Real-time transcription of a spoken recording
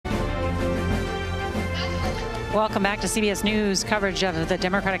Welcome back to CBS News coverage of the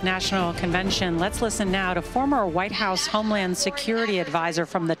Democratic National Convention. Let's listen now to former White House Homeland Security advisor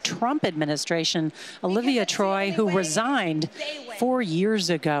from the Trump administration, Olivia Troye, who resigned 4 years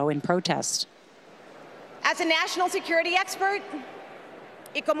ago in protest. As a national security expert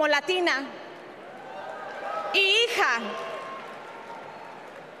y como latina y hija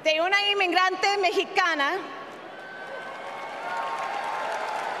de una inmigrante mexicana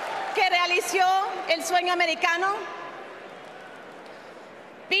que realizó el sueño americano,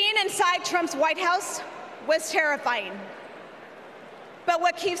 being inside Trump's White House was terrifying. But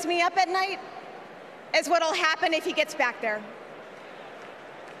what keeps me up at night is what will happen if he gets back there.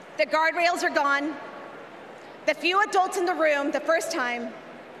 The guardrails are gone. The few adults in the room the first time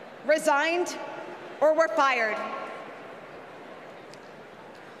resigned or were fired.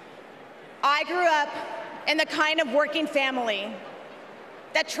 I grew up in the kind of working family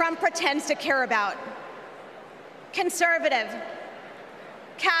that Trump pretends to care about. Conservative,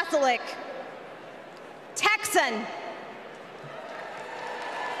 Catholic, Texan.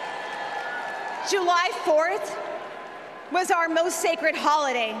 July 4th was our most sacred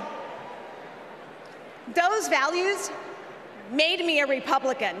holiday. Those values made me a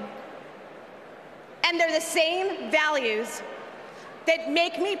Republican. And they're the same values that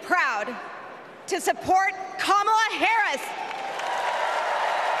make me proud to support Kamala Harris.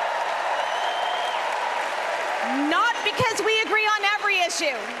 Not because we agree on every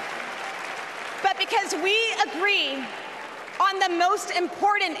issue, but because we agree on the most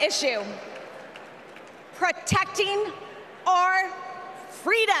important issue: protecting our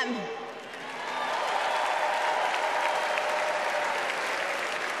freedom.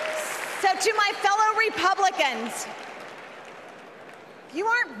 So to my fellow Republicans, you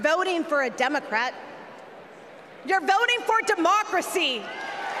aren't voting for a Democrat. You're voting for democracy.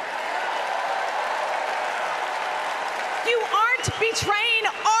 You aren't betraying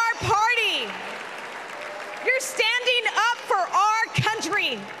our party. You're standing up for our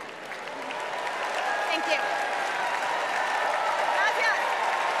country. Thank you. Gracias.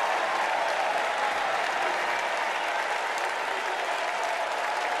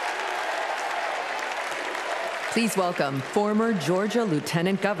 Please welcome former Georgia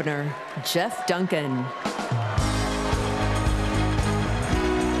Lieutenant Governor Geoff Duncan.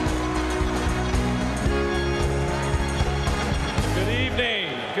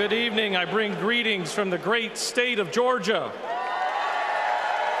 Good evening. I bring greetings from the great state of Georgia.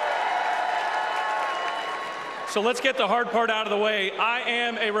 So let's get the hard part out of the way. I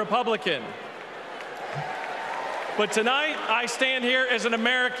am a Republican. But tonight, I stand here as an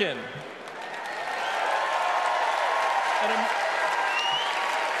American.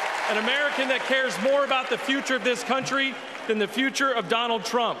 An American that cares more about the future of this country than the future of Donald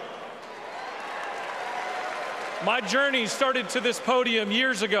Trump. My journey started to this podium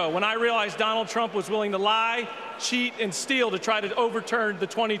years ago when I realized Donald Trump was willing to lie, cheat, and steal to try to overturn the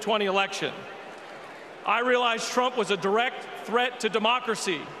 2020 election. I realized Trump was a direct threat to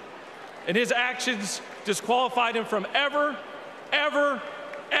democracy, and his actions disqualified him from ever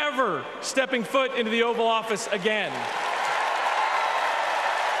stepping foot into the Oval Office again.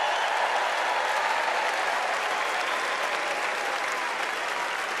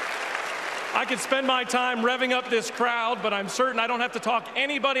 I could spend my time revving up this crowd, but I'm certain I don't have to talk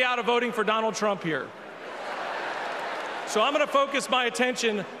anybody out of voting for Donald Trump here. So I'm going to focus my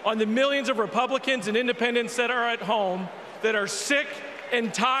attention on the millions of Republicans and independents that are at home that are sick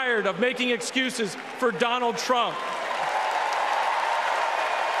and tired of making excuses for Donald Trump.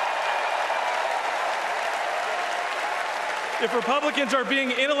 If Republicans are being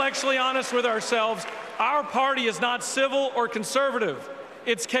intellectually honest with ourselves, our party is not civil or conservative.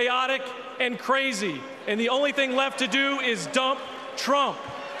 It's chaotic and crazy, and the only thing left to do is dump Trump.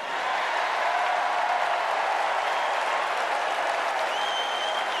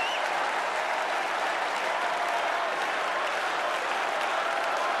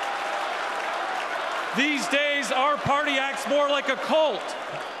 These days, our party acts more like a cult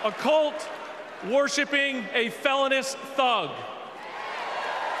worshiping a felonious thug.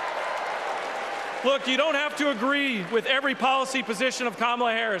 Look, you don't have to agree with every policy position of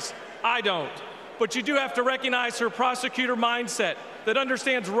Kamala Harris. I don't. But you do have to recognize her prosecutor mindset that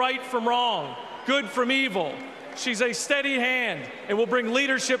understands right from wrong, good from evil. She's a steady hand and will bring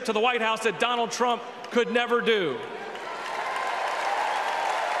leadership to the White House that Donald Trump could never do.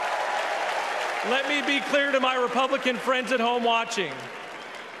 Let me be clear to my Republican friends at home watching.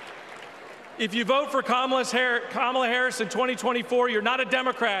 If you vote for Kamala Harris in 2024, you're not a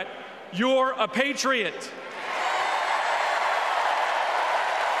Democrat, you're a patriot.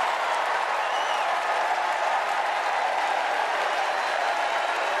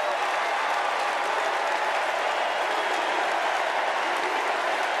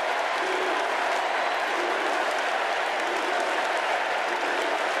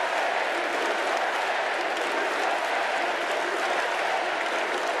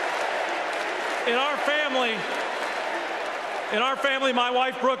 family, my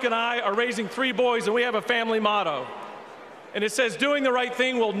wife Brooke and I are raising 3 boys, and we have a family motto. And it says, doing the right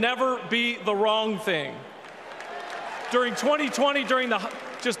thing will never be the wrong thing. During 2020, during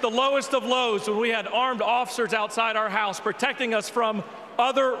just the lowest of lows, when we had armed officers outside our house protecting us from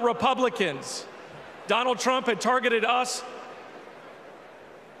other Republicans, Donald Trump had targeted us.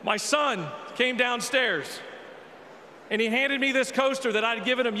 My son came downstairs, and he handed me this coaster that I'd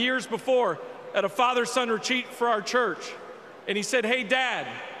given him years before at a father-son retreat for our church. And he said, hey, Dad,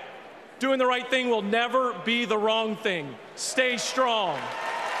 doing the right thing will never be the wrong thing. Stay strong.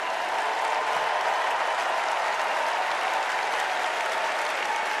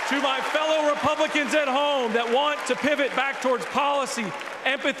 To my fellow Republicans at home that want to pivot back towards policy,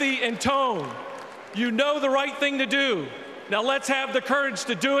 empathy, and tone, you know the right thing to do. Now let's have the courage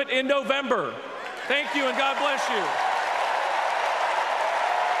to do it in November. Thank you, and God bless you.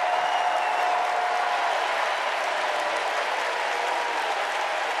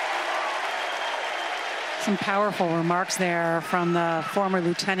 Some powerful remarks there from the former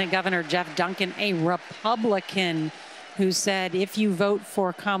Lieutenant Governor Geoff Duncan, a Republican, who said, if you vote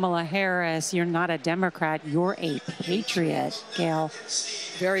for Kamala Harris, you're not a Democrat, you're a patriot. Gail.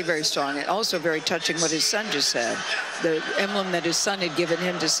 Very, very strong, and also very touching what his son just said. The emblem that his son had given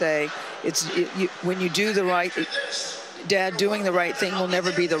him to say, when you do the right, Dad, doing the right thing will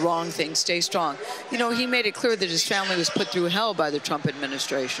never be the wrong thing. Stay strong. You know, he made it clear that his family was put through hell by the Trump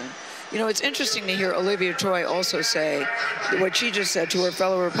administration. You know, it's interesting to hear Olivia Troye also say what she just said to her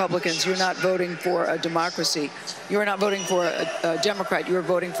fellow Republicans. You're not voting for a democracy. You're not voting for a Democrat. You're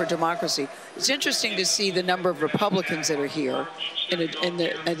voting for democracy. It's interesting to see the number of Republicans that are here in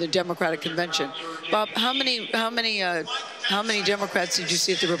the Democratic convention. Bob, how many Democrats did you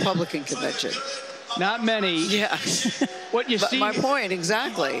see at the Republican convention? Not many. Yeah. What you see. My point,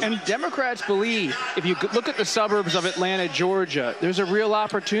 exactly. And Democrats believe, if you look at the suburbs of Atlanta, Georgia, there's a real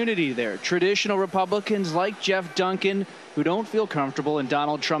opportunity there. Traditional Republicans like Geoff Duncan, who don't feel comfortable in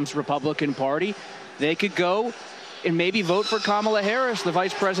Donald Trump's Republican Party, they could go and maybe vote for Kamala Harris, the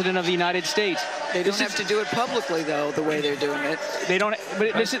Vice President of the United States. They don't have to do it publicly, though, the way they're doing it. They don't.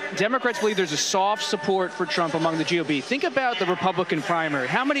 But listen, Democrats believe there's a soft support for Trump among the GOP. Think about the Republican primary.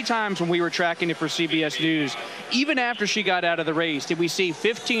 How many times when we were tracking it for CBS News, even after she got out of the race, did we see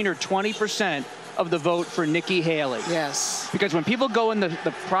 15 or 20% of the vote for Nikki Haley? Yes. Because when people go in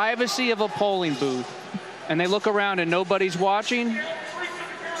the privacy of a polling booth and they look around and nobody's watching,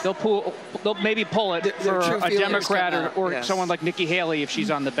 they'll maybe pull it for a Democrat or yes, someone like Nikki Haley if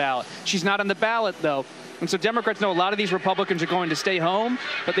she's on the ballot. She's not on the ballot, though. And so Democrats know a lot of these Republicans are going to stay home,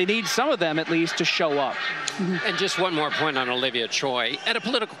 but they need some of them at least to show up. And just one more point on Olivia Troye. At a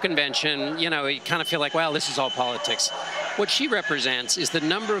political convention, you know, you kind of feel like, well, this is all politics. What she represents is the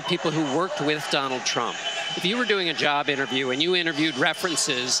number of people who worked with Donald Trump. If you were doing a job interview and you interviewed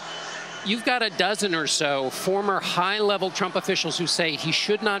references, you've got a dozen or so former high-level Trump officials who say he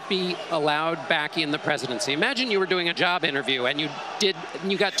should not be allowed back in the presidency. Imagine you were doing a job interview and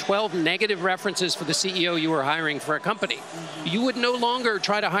you got 12 negative references for the CEO you were hiring for a company. You would no longer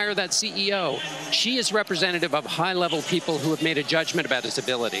try to hire that CEO. She is representative of high-level people who have made a judgment about his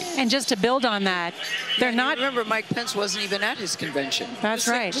ability. And just to build on that, they're not... Remember, Mike Pence wasn't even at his convention. That's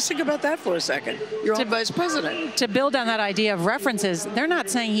right. Just think about that for a second. Your own vice president. To build on that idea of references, they're not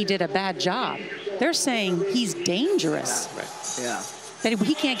saying he did a bad job. They're saying he's dangerous. Right. Yeah. That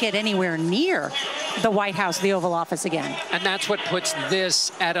he can't get anywhere near the White House, the Oval Office again. And that's what puts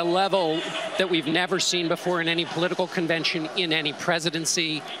this at a level that we've never seen before in any political convention, in any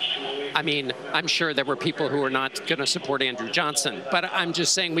presidency. I mean, I'm sure there were people who are not going to support Andrew Johnson, but I'm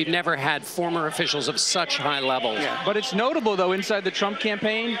just saying we've never had former officials of such high levels. Yeah. But it's notable, though, inside the Trump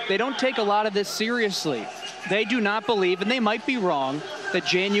campaign, they don't take a lot of this seriously. They do not believe, and they might be wrong, that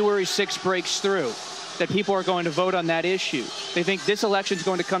January 6th breaks through, that people are going to vote on that issue. They think this election is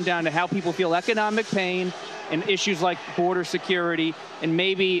going to come down to how people feel economic pain and issues like border security and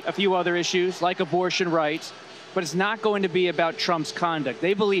maybe a few other issues like abortion rights. But it's not going to be about Trump's conduct.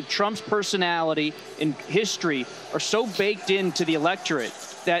 They believe Trump's personality and history are so baked into the electorate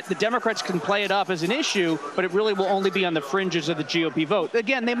that the Democrats can play it up as an issue, but it really will only be on the fringes of the GOP vote.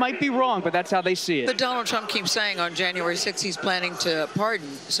 Again, they might be wrong, but that's how they see it. But Donald Trump keeps saying on January 6th he's planning to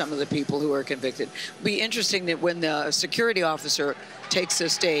pardon some of the people who are convicted. It'll be interesting that when the security officer takes the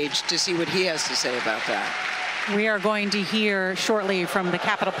stage to see what he has to say about that. We are going to hear shortly from the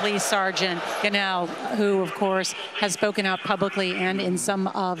Capitol Police Sergeant Ganell, who, of course, has spoken out publicly and in some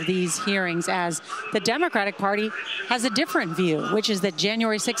of these hearings, as the Democratic Party has a different view, which is that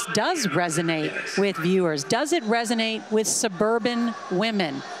January 6th does resonate with viewers. Does it resonate with suburban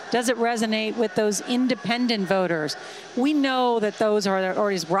women Does it resonate with those independent voters? We know that those are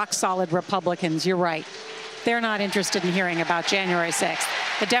already rock-solid Republicans. You're right. They're not interested in hearing about January 6th.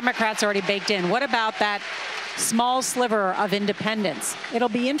 The Democrats already baked in. What about that small sliver of independents? It'll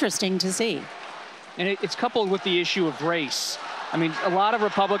be interesting to see. And it's coupled with the issue of race. I mean, a lot of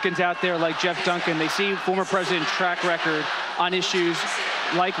Republicans out there like Geoff Duncan, they see former president's track record on issues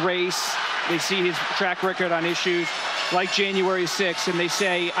like race. They see his track record on issues like January 6th, and they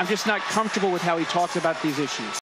say, I'm just not comfortable with how he talks about these issues.